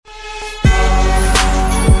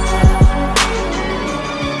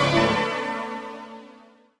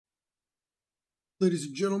Ladies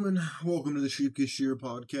and gentlemen, welcome to the Sheepkiss Shear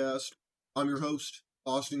podcast. I'm your host,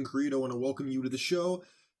 Austin Creed. I want to welcome you to the show.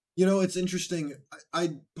 You know, it's interesting.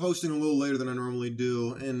 I'm posting a little later than I normally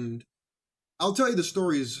do, and I'll tell you the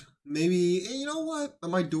stories. Maybe, you know what? I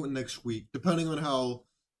might do it next week. Depending on how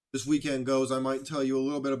this weekend goes, I might tell you a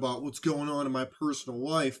little bit about what's going on in my personal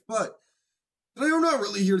life. But today we're not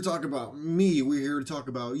really here to talk about me. We're here to talk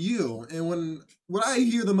about you. And what I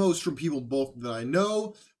hear the most from people both that I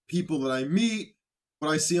know, people that I meet, what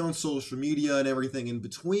I see on social media and everything in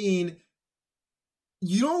between.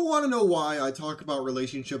 You don't want to know why I talk about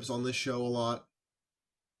relationships on this show a lot.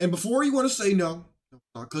 And before you want to say no,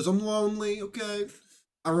 not because I'm lonely, okay?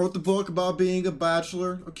 I wrote the book about being a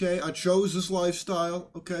bachelor, okay? I chose this lifestyle,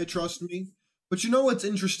 okay? Trust me. But you know what's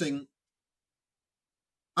interesting?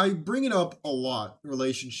 I bring it up a lot,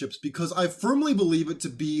 relationships, because I firmly believe it to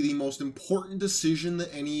be the most important decision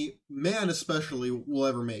that any man especially will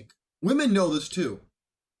ever make. Women know this too.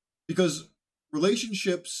 Because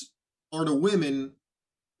relationships are to women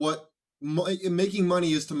what making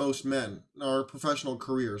money is to most men in our professional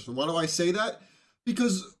careers. And why do I say that?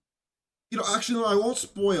 Because, actually, no, I won't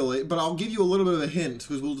spoil it, but I'll give you a little bit of a hint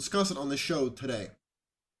because we'll discuss it on the show today.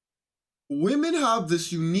 Women have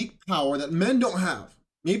this unique power that men don't have.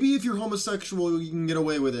 Maybe if you're homosexual, you can get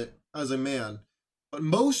away with it as a man. But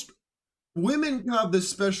most women have this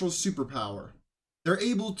special superpower. They're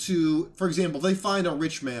able to, for example, they find a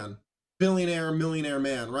rich man, billionaire, millionaire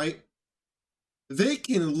man, right? They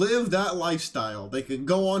can live that lifestyle. They can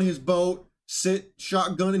go on his boat, sit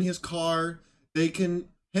shotgun in his car. They can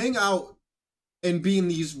hang out and be in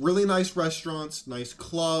these really nice restaurants, nice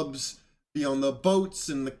clubs, be on the boats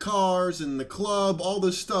and the cars and the club, all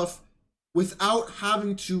this stuff, without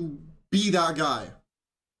having to be that guy,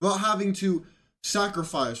 without having to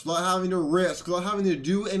sacrifice, without having to risk, without having to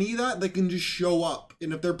do any of that. They can just show up.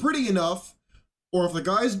 And if they're pretty enough, or if the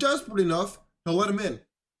guy's desperate enough, he'll let him in.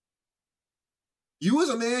 You as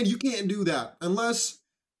a man, you can't do that. Unless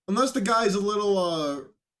the guy's a little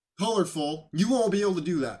colorful, you won't be able to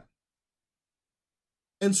do that.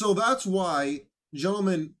 And so that's why,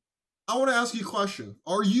 gentlemen, I want to ask you a question.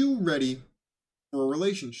 Are you ready for a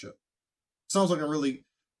relationship? Sounds like a really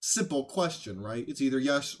simple question, right? It's either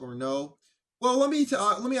yes or no. Well, let me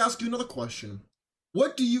ask you another question.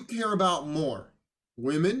 What do you care about more,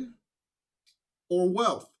 women or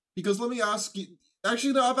wealth? Because let me ask you.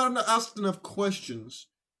 Actually, no, I've asked enough questions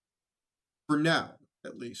for now,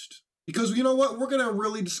 at least. Because you know what, we're gonna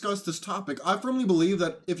really discuss this topic. I firmly believe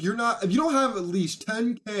that if you don't have at least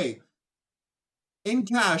 10K in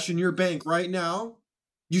cash in your bank right now,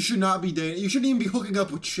 you should not be dating. You shouldn't even be hooking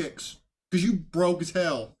up with chicks because you broke as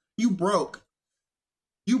hell. You broke.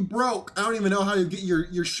 I don't even know how to get your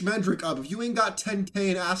schmendrick up. If you ain't got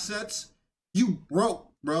 10K in assets, you broke,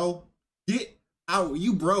 bro. Get out.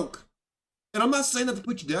 You broke. And I'm not saying that to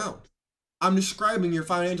put you down. I'm describing your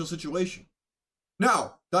financial situation.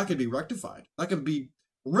 Now, that could be rectified. That could be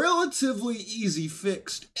relatively easy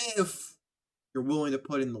fixed if you're willing to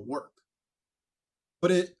put in the work.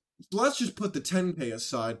 But let's just put the 10K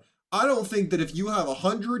aside. I don't think that if you have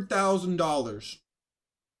 $100,000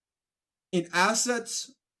 in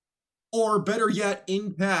assets, or better yet,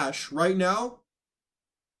 in cash right now,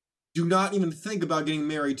 do not even think about getting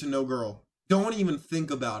married to no girl. Don't even think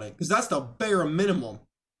about it, because that's the bare minimum.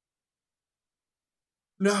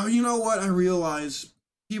 Now, you know what? I realize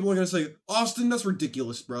people are going to say, Austin, that's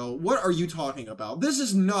ridiculous, bro. What are you talking about? This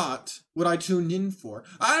is not what I tuned in for.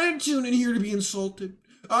 I didn't tune in here to be insulted.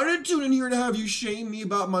 I didn't tune in here to have you shame me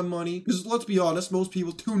about my money, because let's be honest, most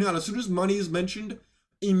people tune out. As soon as money is mentioned,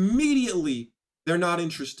 immediately they're not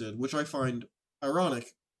interested, which I find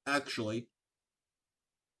ironic, actually.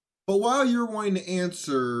 But while you're wanting to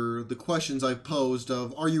answer the questions I've posed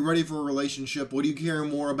of, are you ready for a relationship? What do you care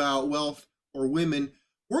more about, wealth or women?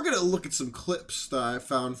 We're going to look at some clips that I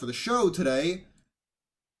found for the show today.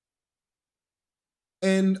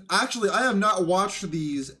 And actually, I have not watched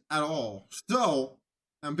these at all. So,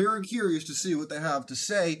 I'm very curious to see what they have to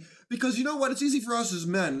say. Because you know what? It's easy for us as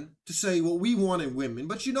men to say what we want in women.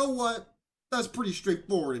 But you know what? That's pretty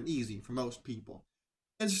straightforward and easy for most people.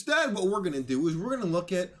 Instead, what we're going to do is we're going to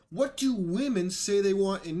look at what do women say they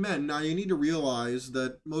want in men. Now, you need to realize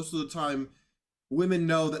that most of the time, women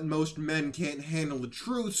know that most men can't handle the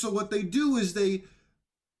truth. So what they do is they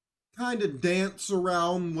kind of dance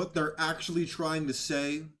around what they're actually trying to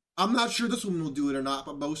say. I'm not sure this woman will do it or not,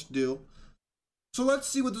 but most do. So let's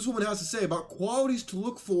see what this woman has to say about qualities to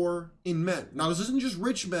look for in men. Now, this isn't just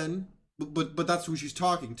rich men, but that's who she's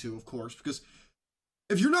talking to, of course, because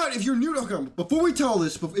if you're new to, okay, before we tell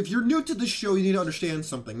this, if you're new to the show, you need to understand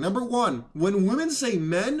something. Number one, when women say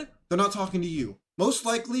men, they're not talking to you. most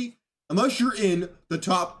likely, unless you're in the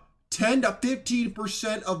top 10 to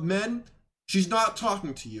 15% of men, she's not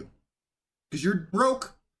talking to you. Because you're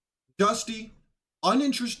broke, dusty,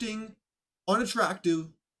 uninteresting, unattractive.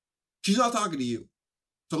 She's not talking to you.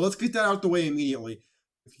 So let's get that out the way immediately.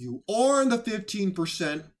 If you are in the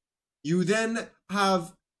 15%, you then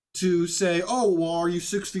have to say, oh, well, are you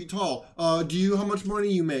 6 feet tall? How much money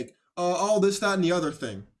you make? All this, that, and the other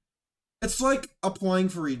thing. It's like applying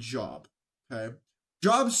for a job, okay?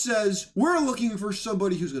 Job says, we're looking for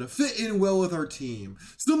somebody who's going to fit in well with our team.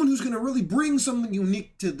 Someone who's going to really bring something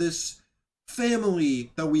unique to this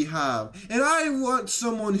family that we have. And I want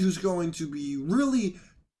someone who's going to be really,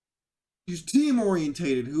 who's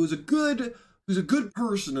team-orientated, who's a good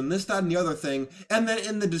person, and this, that, and the other thing. And then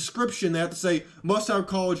in the description, they have to say, must have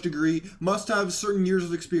college degree, must have certain years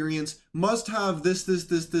of experience, must have this,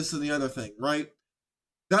 and the other thing, right?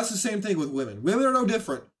 That's the same thing with women. Women are no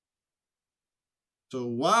different. So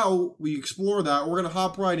while we explore that, we're going to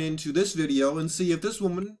hop right into this video and see if this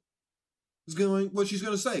woman is what she's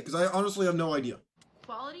going to say, because I honestly have no idea.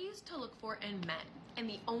 Qualities to look for in men. And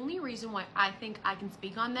the only reason why I think I can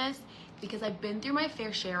speak on this, because I've been through my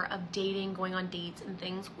fair share of dating, going on dates and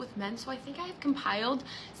things with men, so I think I have compiled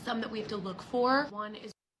some that we have to look for. One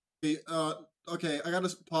is... Okay, I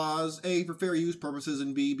gotta pause. A, for fair use purposes,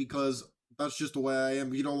 and B, because that's just the way I am.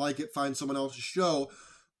 If you don't like it, find someone else's show.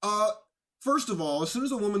 First of all, as soon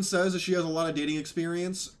as a woman says that she has a lot of dating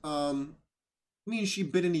experience, means she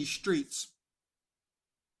been in these streets.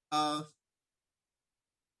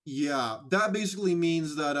 Yeah, that basically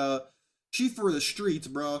means that, she for the streets,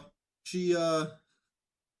 bruh. She kind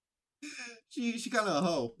of a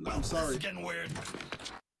hoe. No, I'm sorry. It's getting weird.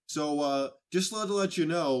 So, just to let you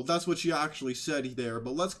know, that's what she actually said there,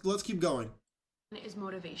 but let's keep going. Is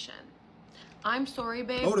motivation. I'm sorry,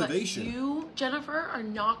 babe, motivation. But you, Jennifer, are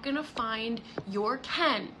not gonna find your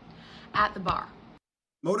Ken at the bar.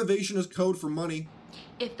 Motivation is code for money.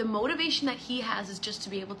 If the motivation that he has is just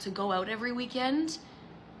to be able to go out every weekend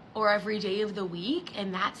or every day of the week,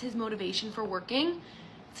 and that's his motivation for working,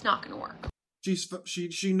 it's not gonna work.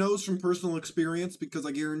 She knows from personal experience, because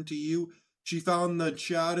I guarantee you, she found the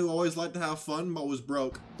Chad who always liked to have fun but was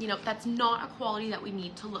broke. You know, that's not a quality that we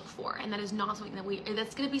need to look for, and that is not something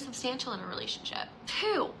that's going to be substantial in a relationship.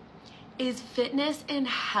 2 is fitness and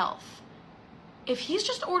health. If he's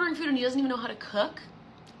just ordering food and he doesn't even know how to cook,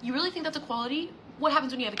 you really think that's a quality? What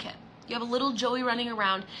happens when you have a kid? You have a little Joey running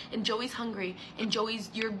around, and Joey's hungry, and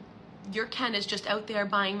your Ken is just out there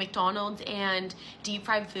buying McDonald's and deep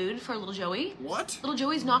fried food for little Joey. What? Little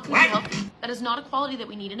Joey's not going to be healthy. That is not a quality that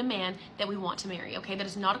we need in a man that we want to marry, okay? That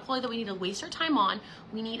is not a quality that we need to waste our time on.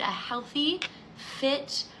 We need a healthy,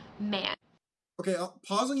 fit man. Okay,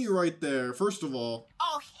 pausing you right there. First of all.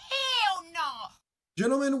 Oh, hell no!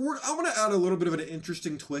 Gentlemen, I want to add a little bit of an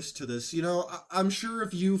interesting twist to this. You know, I'm sure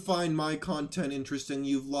if you find my content interesting,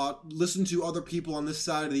 you've listened to other people on this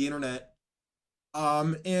side of the internet.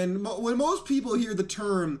 And when most people hear the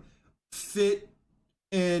term fit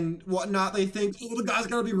and whatnot, they think, oh, the guy's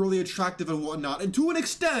gotta be really attractive and whatnot. And to an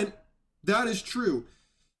extent, that is true.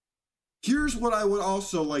 Here's what I would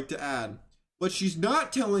also like to add. What she's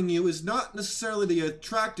not telling you is not necessarily the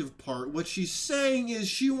attractive part. What she's saying is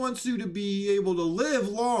she wants you to be able to live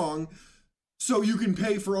long so you can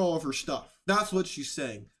pay for all of her stuff. That's what she's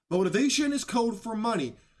saying. Motivation is code for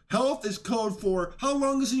money. Health is code for how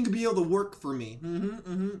long is he going to be able to work for me?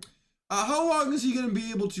 How long is he going to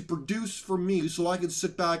be able to produce for me so I can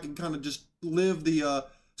sit back and kind of just live the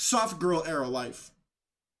soft girl era life?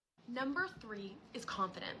 Number 3 is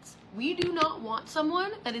confidence. We do not want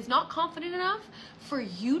someone that is not confident enough for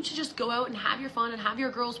you to just go out and have your fun and have your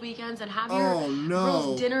girls' weekends and have your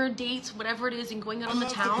girls' dinner dates, whatever it is, and going out on the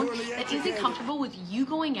town that isn't comfortable with you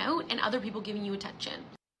going out and other people giving you attention.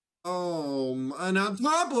 And on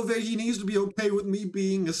top of it, he needs to be okay with me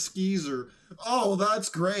being a skeezer. Oh, that's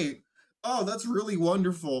great. Oh, that's really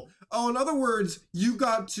wonderful. Oh, in other words, you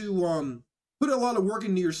got to put a lot of work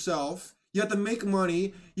into yourself. You have to make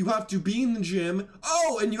money. You have to be in the gym.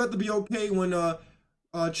 Oh, and you have to be okay when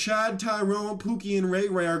Chad, Tyrone, Pookie, and Ray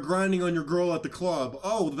Ray are grinding on your girl at the club.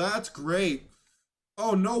 Oh, that's great.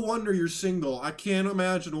 Oh, no wonder you're single. I can't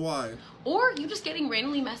imagine why. Or you just getting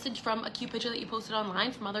randomly messaged from a cute picture that you posted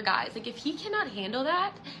online from other guys. Like, if he cannot handle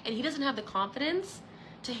that, and he doesn't have the confidence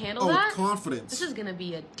to handle that, confidence. This is gonna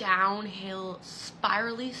be a downhill,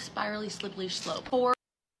 spirally, slippery slope.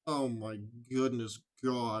 Oh my goodness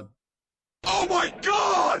God. Oh my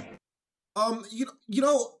God! You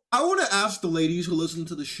know, I want to ask the ladies who listen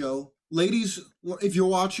to the show. Ladies, if you're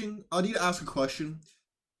watching, I need to ask a question.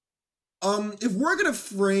 If we're gonna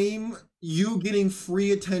frame you getting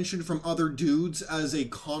free attention from other dudes as a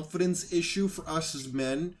confidence issue for us as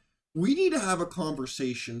men, we need to have a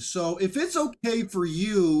conversation. So if it's okay for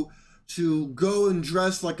you to go and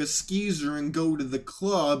dress like a skeezer and go to the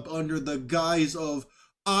club under the guise of,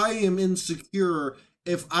 I am insecure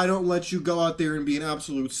if I don't let you go out there and be an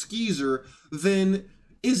absolute skeezer, then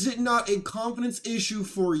is it not a confidence issue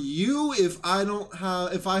for you if I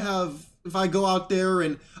go out there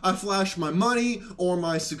and I flash my money or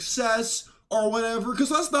my success or whatever?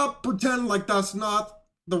 Because let's not pretend like that's not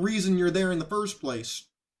the reason you're there in the first place.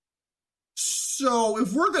 So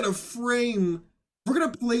if we're gonna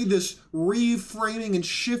play this reframing and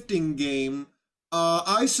shifting game,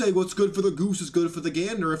 I say what's good for the goose is good for the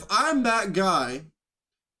gander. If I'm that guy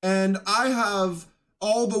and I have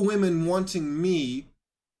all the women wanting me,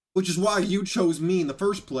 which is why you chose me in the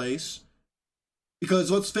first place, because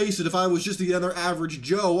let's face it, if I was just the other average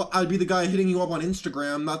Joe, I'd be the guy hitting you up on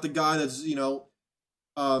Instagram, not the guy that's,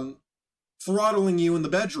 throttling you in the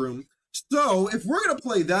bedroom. So if we're gonna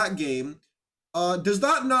play that game, does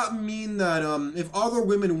that not mean that if other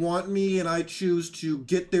women want me and I choose to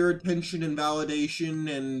get their attention and validation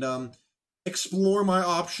and explore my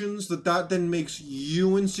options, that then makes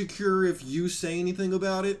you insecure if you say anything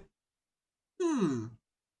about it?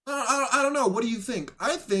 I don't know. What do you think?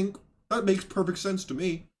 I think that makes perfect sense to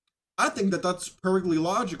me. I think that that's perfectly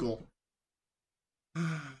logical.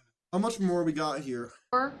 How much more we got here?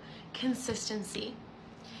 Or consistency.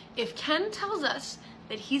 If Ken tells us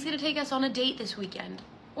that he's going to take us on a date this weekend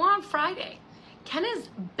or on Friday, Ken is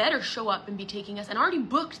better show up and be taking us, and already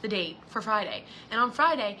booked the date for Friday. And on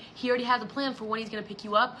Friday, he already has a plan for when he's going to pick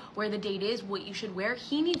you up, where the date is, what you should wear.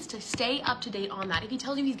 He needs to stay up to date on that. If he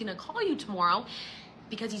tells you he's going to call you tomorrow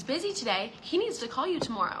because he's busy today, he needs to call you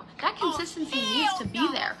tomorrow. That consistency needs to be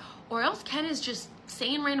there, or else Ken is just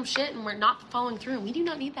saying random shit and we're not following through. We do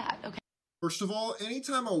not need that, okay? First of all,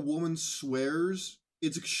 anytime a woman swears,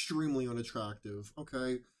 it's extremely unattractive,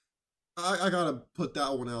 okay? I gotta put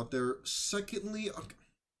that one out there. Secondly, okay.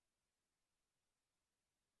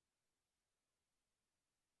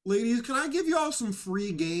 Ladies, can I give y'all some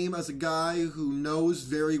free game as a guy who knows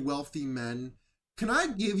very wealthy men? Can I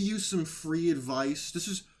give you some free advice? This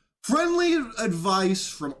is friendly advice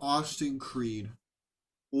from Austin Creed.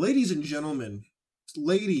 Ladies and gentlemen,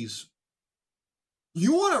 ladies,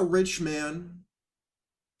 you want a rich man?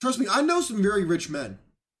 Trust me, I know some very rich men.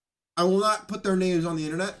 I will not put their names on the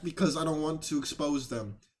internet because I don't want to expose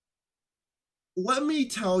them. Let me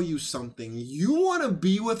tell you something. You want to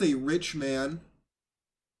be with a rich man?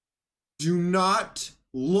 Do not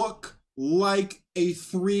look like a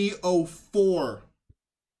 304.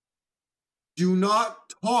 Do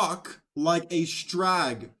not talk like a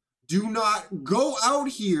strag. Do not go out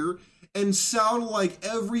here and sound like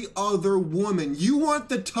every other woman. You want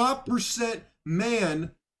the top percent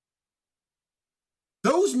man.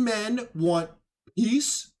 Those men want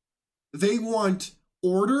peace, they want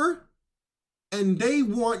order, and they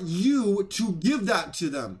want you to give that to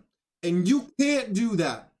them. And you can't do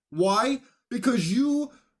that. Why? Because you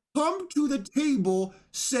come to the table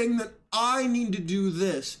saying that I need to do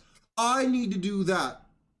this, I need to do that.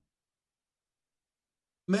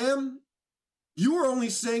 Ma'am, you are only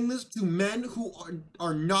saying this to men who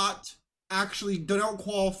are not actually, they don't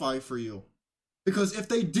qualify for you. Because if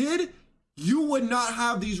they did, you would not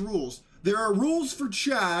have these rules. There are rules for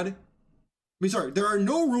Chad. There are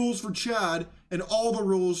no rules for Chad and all the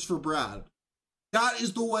rules for Brad. That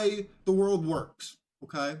is the way the world works,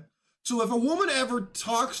 okay? So if a woman ever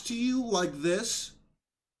talks to you like this,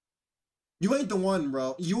 you ain't the one,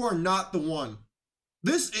 bro. You are not the one.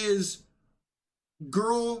 This is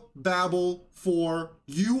girl babble for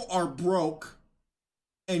you are broke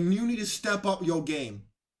and you need to step up your game.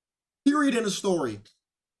 Period in a story.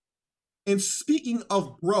 And speaking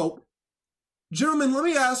of broke, gentlemen, let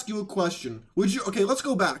me ask you a question. Okay, let's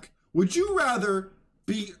go back. Would you rather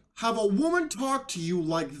have a woman talk to you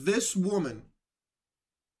like this woman,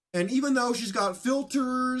 and even though she's got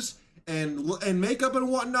filters and makeup and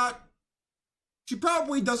whatnot, she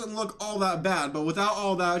probably doesn't look all that bad, but without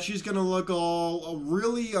all that, she's gonna look all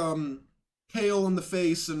really pale in the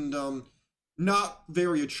face and not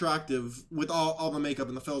very attractive with all the makeup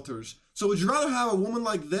and the filters. So would you rather have a woman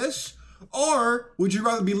like this, or would you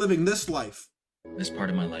rather be living this life? This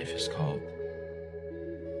part of my life is called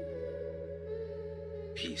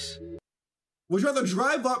peace. Would you rather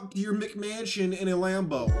drive up to your McMansion in a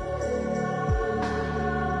Lambo?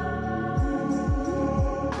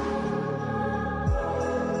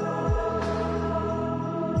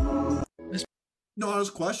 No,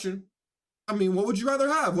 honest question. I mean, what would you rather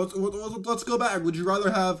have? Let's go back. Would you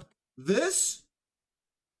rather have this,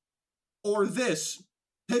 or this.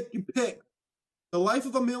 Pick your pick. The life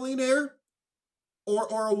of a millionaire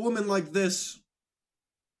or a woman like this.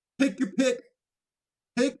 Pick your pick.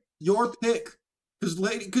 Pick your pick.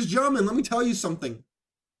 Because gentlemen, let me tell you something.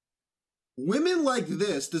 Women like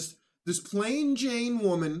this plain Jane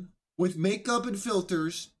woman with makeup and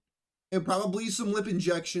filters and probably some lip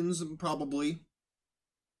injections, probably.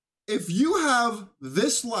 If you have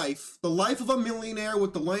this life, the life of a millionaire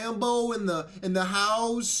with the Lambo and the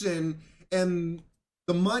house and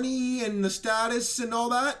the money and the status and all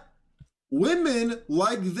that, women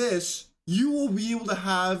like this, you will be able to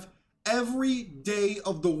have every day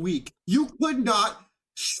of the week. You could not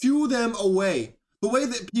shoo them away. The way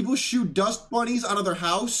that people shoo dust bunnies out of their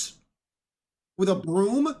house with a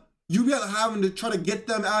broom, you'd be having to try to get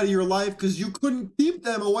them out of your life because you couldn't keep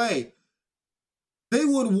them away. They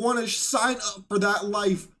would want to sign up for that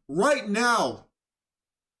life right now.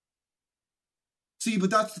 See, but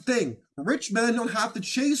that's the thing. Rich men don't have to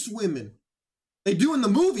chase women. They do in the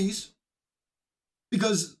movies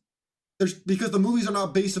because the movies are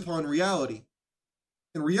not based upon reality.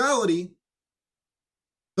 In reality,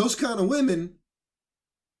 those kind of women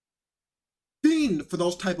fiend for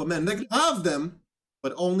those type of men. They can have them,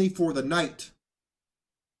 but only for the night.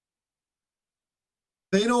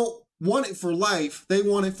 They don't want it for life. They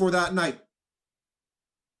want it for that night.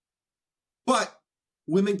 But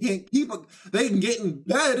women can't keep it. They can get in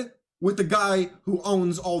bed with the guy who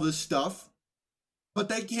owns all this stuff, but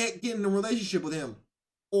they can't get in a relationship with him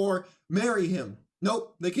or marry him.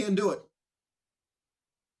 Nope, they can't do it.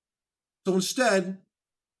 So instead,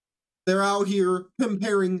 they're out here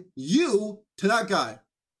comparing you to that guy.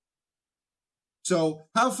 So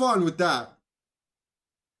have fun with that.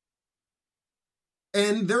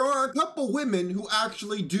 And there are a couple women who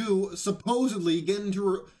actually do supposedly get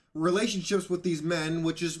into relationships with these men,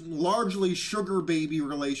 which is largely sugar baby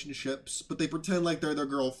relationships, but they pretend like they're their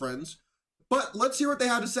girlfriends. But let's hear what they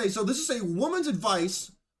had to say. So this is a woman's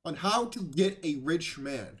advice on how to get a rich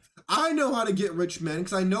man. I know how to get rich men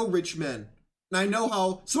because I know rich men. And I know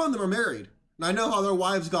how some of them are married. And I know how their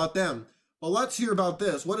wives got them. Well, let's hear about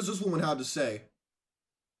this. What does this woman have to say?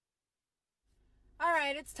 All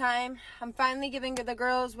right, it's time. I'm finally giving the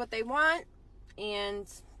girls what they want. And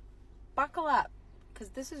buckle up, because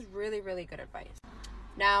this is really, really good advice.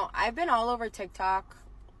 Now, I've been all over TikTok.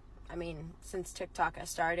 I mean, since TikTok has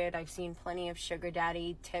started, I've seen plenty of sugar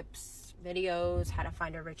daddy tips, videos, how to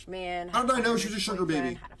find a rich man. How did I know she's a sugar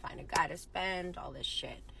baby? How to find a guy to spend, all this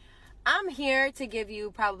shit. I'm here to give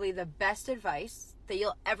you probably the best advice that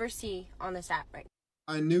you'll ever see on this app right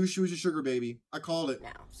now. I knew she was a sugar baby. I called it.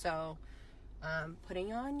 Now, so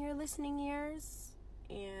putting on your listening ears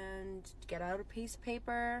and get out a piece of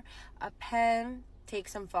paper, a pen, take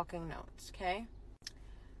some fucking notes, okay?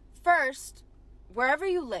 First, wherever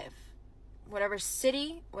you live, whatever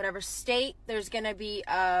city, whatever state, there's going to be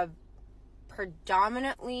a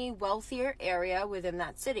predominantly wealthier area within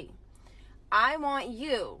that city. I want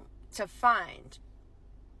you to find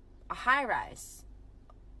a high-rise,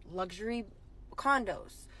 luxury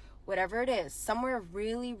condos, whatever it is, somewhere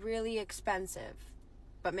really, really expensive,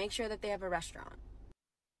 but make sure that they have a restaurant.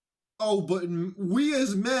 Oh, but we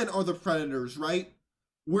as men are the predators, right?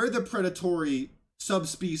 We're the predatory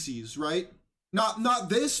subspecies, right? Not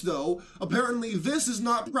this, though. Apparently, this is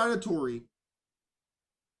not predatory.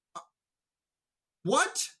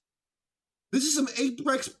 What? This is some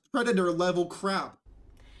apex predator level crap.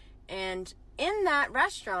 And in that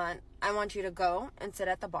restaurant, I want you to go and sit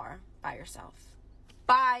at the bar by yourself.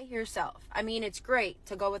 By yourself. I mean, it's great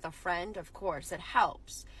to go with a friend, of course, it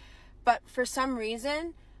helps. But for some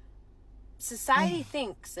reason, society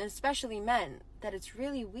thinks, and especially men, that it's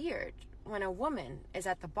really weird when a woman is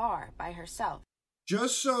at the bar by herself.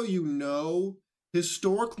 Just so you know,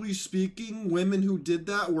 historically speaking, women who did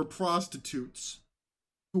that were prostitutes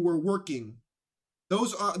who were working.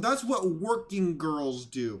 That's what working girls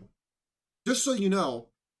do. Just so you know,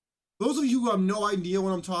 those of you who have no idea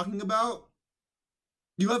what I'm talking about,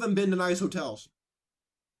 you haven't been to nice hotels.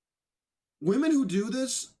 Women who do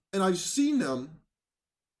this, and I've seen them.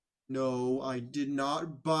 No, I did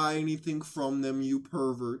not buy anything from them, you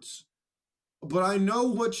perverts. But I know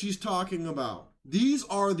what she's talking about. These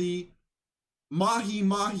are the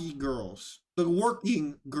mahi-mahi girls, the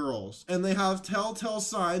working girls, and they have telltale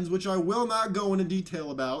signs, which I will not go into detail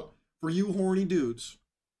about for you horny dudes.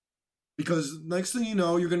 Because next thing you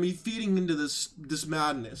know, you're going to be feeding into this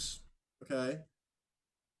madness, okay?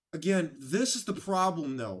 Again, this is the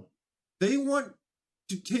problem, though. They want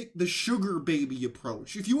to take the sugar baby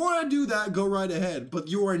approach. If you want to do that, go right ahead. But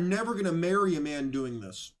you are never going to marry a man doing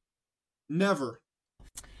this. Never.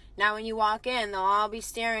 Now, when you walk in, they'll all be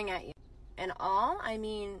staring at you. And all, I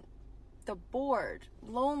mean, the bored,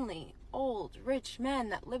 lonely, old, rich men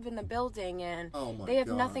that live in the building and they have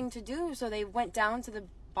nothing to do, so they went down to the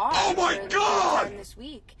bar Oh my for the God! third time this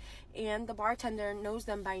week, and the bartender knows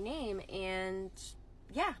them by name, and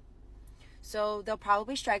yeah. So they'll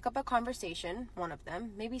probably strike up a conversation, one of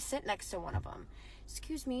them, maybe sit next to one of them.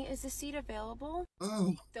 Excuse me, is the seat available?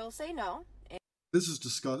 Oh, They'll say no. this is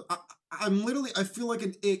disgusting. I'm literally, I feel like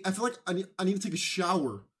I need to take a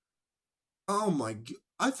shower. Oh my god.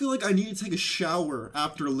 I feel like I need to take a shower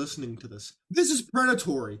after listening to this. This is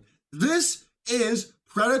predatory. This is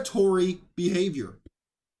predatory behavior.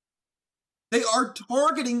 They are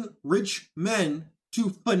targeting rich men to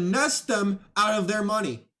finesse them out of their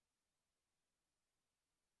money.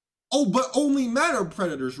 Oh, but only men are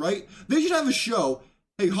predators, right? They should have a show.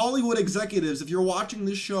 Hey, Hollywood executives, if you're watching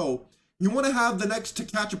this show, you want to have the next To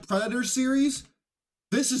Catch a Predator series?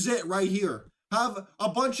 This is it right here. Have a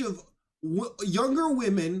bunch of younger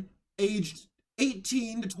women aged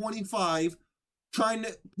 18 to 25 trying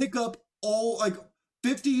to pick up all like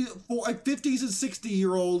 50s and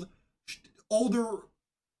 60-year-old older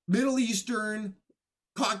Middle Eastern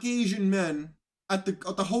Caucasian men at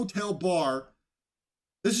the hotel bar.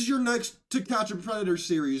 This is your next To Catch a Predator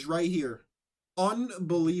series right here.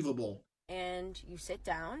 Unbelievable. And you sit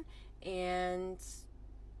down, and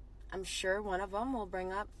I'm sure one of them will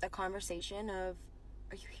bring up the conversation of,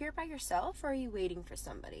 are you here by yourself or are you waiting for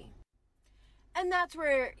somebody? And that's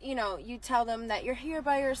where, you tell them that you're here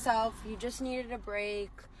by yourself, you just needed a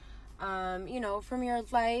break, from your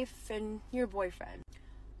life and your boyfriend.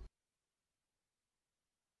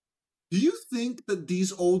 Do you think that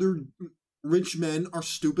these older rich men are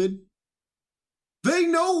stupid? They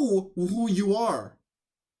know who you are.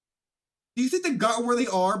 Do you think they got where they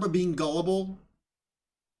are by being gullible?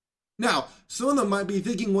 Now, some of them might be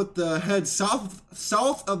thinking with the head south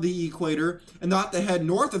of the equator and not the head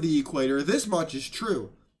north of the equator. This much is true.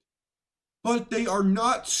 But they are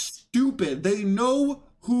not stupid. They know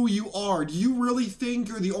who you are. Do you really think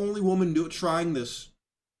you're the only woman trying this?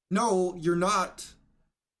 No, you're not.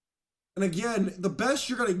 And again, the best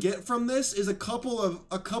you're gonna get from this is a couple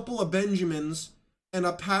of Benjamins and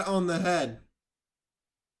a pat on the head.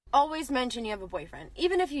 Always mention you have a boyfriend.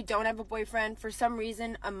 Even if you don't have a boyfriend, for some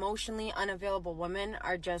reason, emotionally unavailable women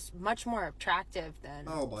are just much more attractive than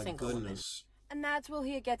single women. And that's where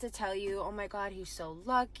he'll get to tell you, oh my god, he's so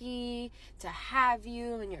lucky to have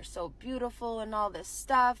you, and you're so beautiful, and all this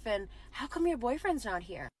stuff, and how come your boyfriend's not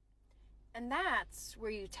here? And that's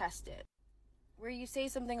where you test it. Where you say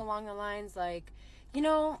something along the lines like, me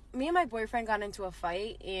and my boyfriend got into a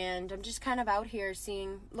fight, and I'm just kind of out here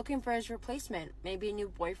looking for his replacement. Maybe a new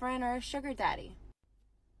boyfriend or a sugar daddy.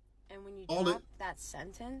 And when you drop that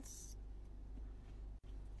sentence,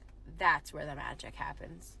 that's where the magic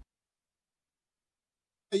happens.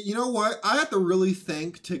 You know what? I have to really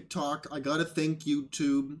thank TikTok. I gotta thank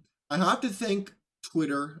YouTube. I have to thank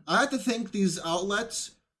Twitter. I have to thank these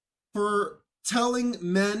outlets for telling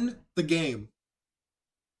men the game.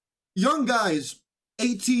 Young guys,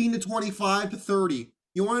 18 to 25 to 30.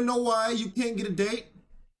 You want to know why you can't get a date?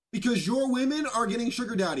 Because your women are getting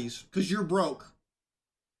sugar daddies because you're broke.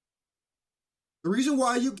 The reason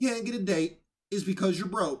why you can't get a date is because you're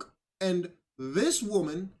broke. And this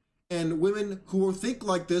woman and women who think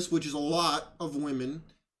like this, which is a lot of women,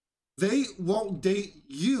 they won't date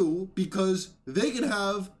you because they can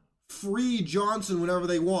have free Johnson whenever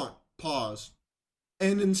they want. Pause.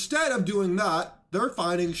 And instead of doing that, they're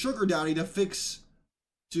finding sugar daddy to fixes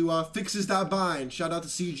that bind. Shout out to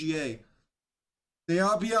CGA.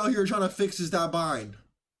 They'll be out here trying to fixes that bind.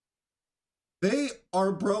 They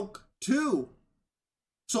are broke too.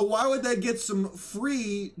 So why would they get some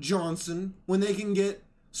free Johnson when they can get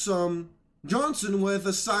some Johnson with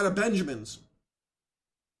a side of Benjamins?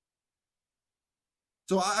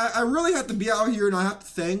 So I really have to be out here, and I have to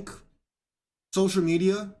thank social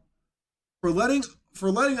media for letting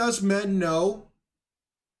us men know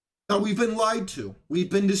that we've been lied to, we've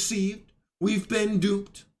been deceived, we've been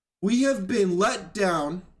duped, we have been let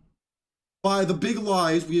down by the big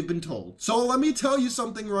lies we have been told. So let me tell you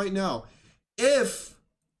something right now. If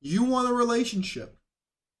you want a relationship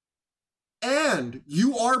and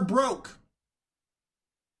you are broke,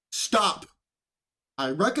 stop.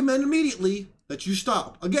 I recommend immediately that you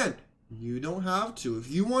stop. Again, you don't have to. If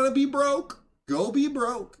you want to be broke, go be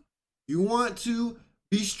broke. You want to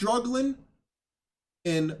be struggling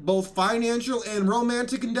in both financial and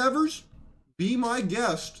romantic endeavors, be my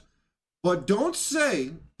guest. But don't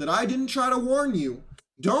say that I didn't try to warn you.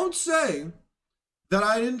 Don't say that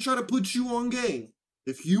I didn't try to put you on game.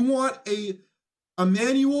 If you want a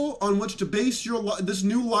manual on which to base this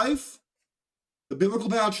new life, The Biblical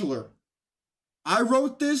Bachelor. I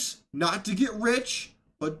wrote this not to get rich,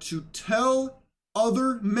 but to tell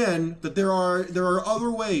other men that there are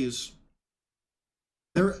other ways.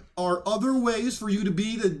 There are other ways for you to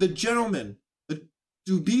be the gentleman,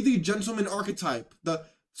 to be the gentleman archetype, the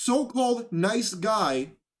so-called nice guy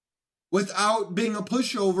without being a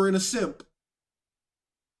pushover and a simp.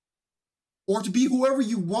 Or to be whoever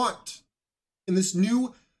you want in this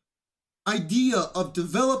new idea of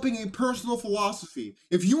developing a personal philosophy.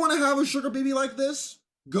 If you want to have a sugar baby like this,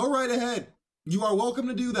 go right ahead. You are welcome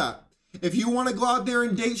to do that. If you want to go out there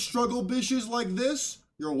and date struggle bitches like this,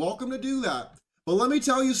 you're welcome to do that. But let me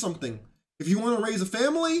tell you something. If you want to raise a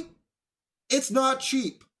family, it's not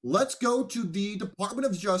cheap. Let's go to the Department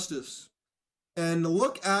of Justice and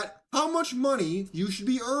look at how much money you should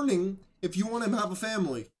be earning if you want to have a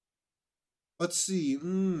family. Let's see.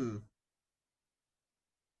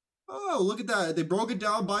 Oh, look at that. They broke it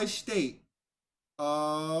down by state.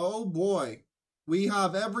 Oh, boy. We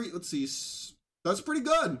have let's see. That's pretty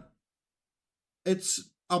good.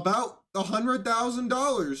 It's about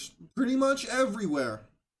 $100,000 pretty much everywhere,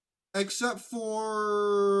 except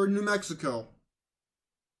for New Mexico.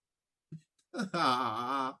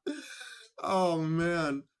 Oh,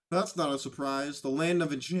 man. That's not a surprise. The land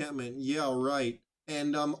of enchantment. Yeah, right.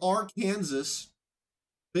 And Arkansas.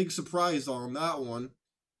 Big surprise on that one.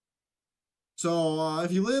 So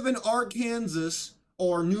if you live in Arkansas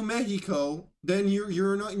or New Mexico, then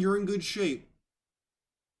you're in good shape.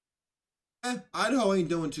 Idaho ain't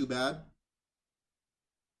doing too bad.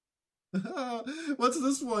 What's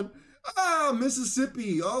this one?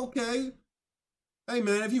 Mississippi. Okay. Hey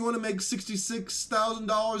man, if you want to make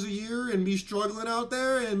 $66,000 a year and be struggling out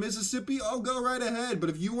there in Mississippi, go right ahead.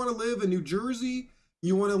 But if you want to live in New Jersey,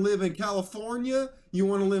 you want to live in California, you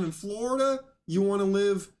want to live in Florida, you want to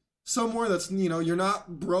live somewhere that's, you're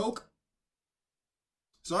not broke.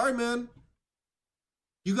 Sorry, man.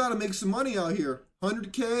 You got to make some money out here.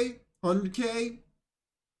 100K.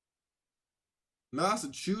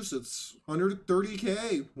 Massachusetts,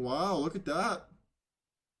 130K. Wow, look at that.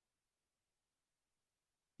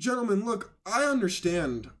 Gentlemen, look, I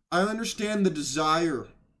understand the desire,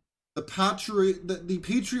 the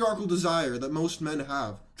patriarchal desire that most men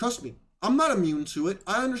have. Trust me, I'm not immune to it.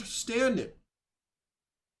 I understand it.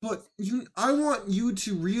 But I want you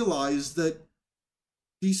to realize that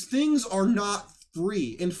these things are not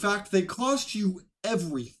free. In fact, they cost you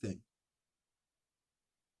everything.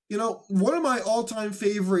 One of my all-time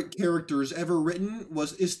favorite characters ever written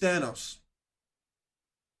is Thanos.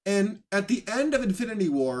 And at the end of Infinity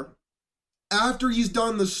War, after he's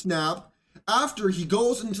done the snap, after he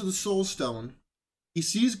goes into the Soul Stone, he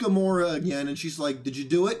sees Gamora again, and she's like, "Did you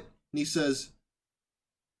do it?" And he says,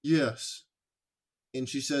 "Yes." And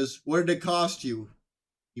she says, "What did it cost you?"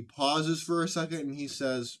 He pauses for a second, and he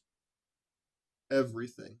says,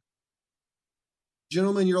 "Everything."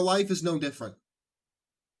 Gentlemen, your life is no different.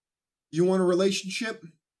 You want a relationship?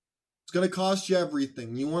 It's going to cost you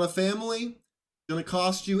everything. You want a family? It's going to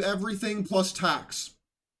cost you everything plus tax.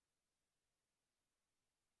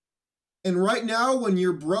 And right now, when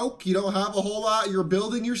you're broke, you don't have a whole lot, you're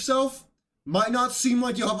building yourself, might not seem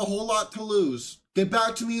like you have a whole lot to lose. Get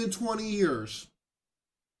back to me in 20 years.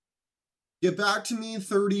 Get back to me in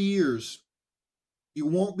 30 years. You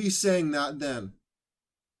won't be saying that then.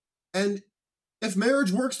 And if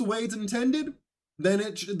marriage works the way it's intended, then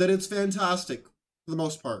it's fantastic for the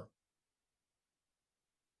most part.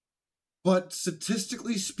 But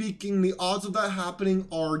statistically speaking, the odds of that happening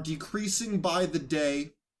are decreasing by the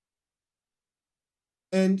day.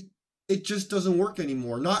 And it just doesn't work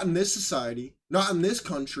anymore. Not in this society. Not in this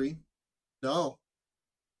country. No.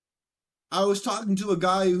 I was talking to a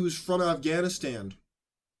guy who's from Afghanistan.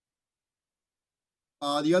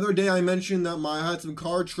 The other day I mentioned that I had some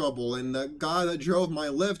car trouble, and the guy that drove my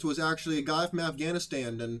Lyft was actually a guy from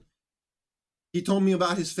Afghanistan, and he told me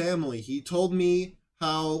about his family. He told me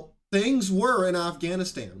how things were in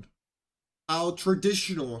Afghanistan. How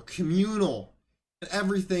traditional, communal, and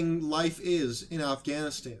everything life is in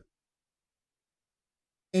Afghanistan.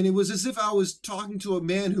 And it was as if I was talking to a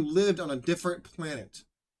man who lived on a different planet.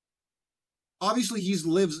 Obviously, he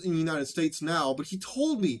lives in the United States now, but he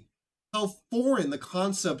told me how foreign the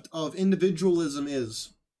concept of individualism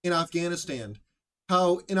is in Afghanistan.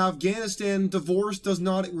 How in Afghanistan, divorce does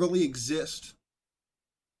not really exist.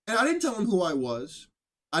 And I didn't tell him who I was.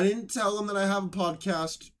 I didn't tell him that I have a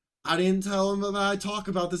podcast. I didn't tell him that I talk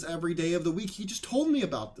about this every day of the week. He just told me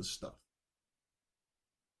about this stuff.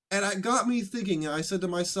 And it got me thinking, and I said to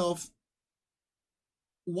myself,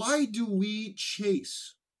 why do we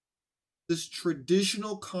chase this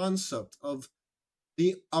traditional concept of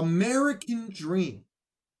The American dream.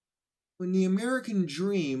 When the American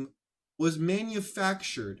dream was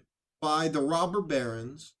manufactured by the robber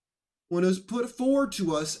barons, when it was put forward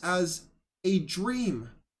to us as a dream,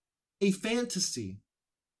 a fantasy,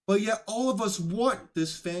 but yet all of us want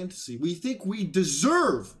this fantasy. We think we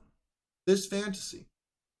deserve this fantasy.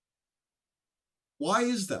 Why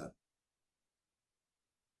is that?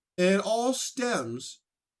 And it all stems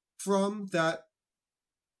from that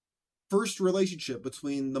first relationship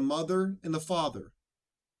between the mother and the father.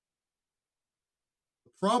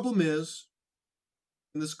 The problem is,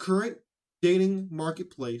 in this current dating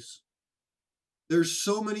marketplace, there's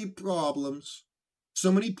so many problems,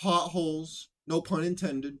 so many potholes, no pun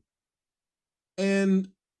intended, and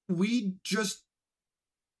it's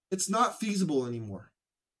not feasible anymore.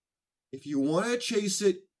 If you want to chase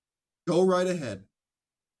it, go right ahead,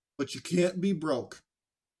 but you can't be broke.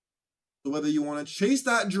 So whether you want to chase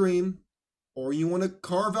that dream, or you want to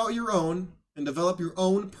carve out your own and develop your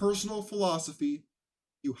own personal philosophy,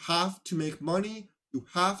 you have to make money, you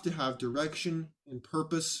have to have direction and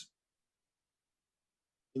purpose,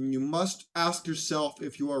 and you must ask yourself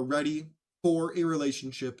if you are ready for a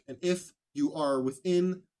relationship and if you are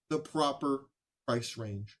within the proper price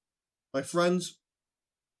range. My friends,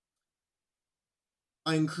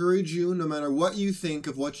 I encourage you, no matter what you think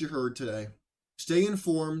of what you heard today, stay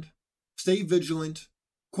informed, stay vigilant,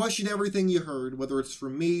 question everything you heard, whether it's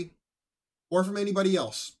from me or from anybody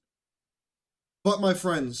else. But my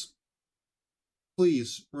friends,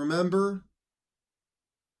 please remember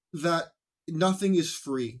that nothing is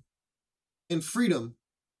free, and freedom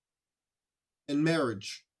and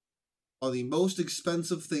marriage are the most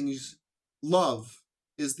expensive things. Love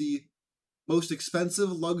is the most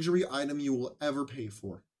expensive luxury item you will ever pay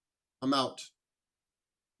for. I'm out.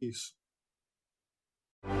 Peace.